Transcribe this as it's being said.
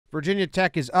Virginia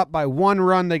Tech is up by 1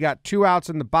 run. They got 2 outs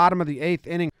in the bottom of the 8th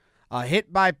inning. A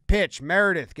hit by pitch.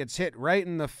 Meredith gets hit right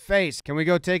in the face. Can we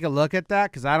go take a look at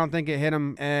that? Because I don't think it hit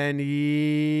him. And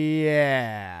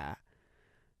yeah.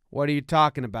 What are you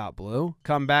talking about, Blue?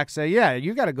 Come back, say, yeah,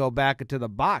 you got to go back into the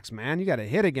box, man. You got to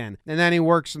hit again. And then he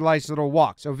works a nice little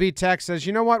walk. So V-Tech says,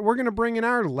 you know what? We're going to bring in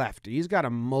our lefty. He's got a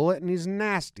mullet and he's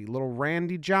nasty. Little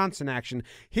Randy Johnson action.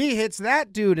 He hits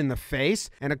that dude in the face.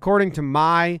 And according to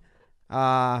my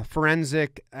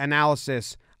forensic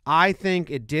analysis, I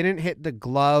think it didn't hit the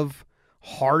glove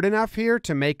hard enough here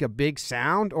to make a big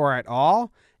sound or at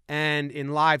all. And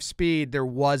in live speed, there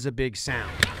was a big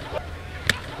sound.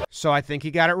 So I think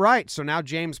he got it right. So now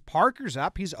James Parker's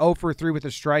up. He's 0 for 3 with a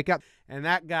strikeout. And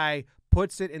that guy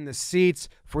puts it in the seats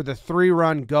for the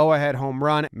 3-run go-ahead home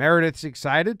run. Meredith's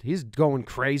excited. He's going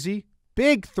crazy.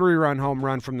 Big 3-run home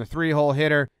run from the 3-hole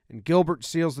hitter. And Gilbert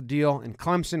seals the deal. And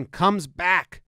Clemson comes back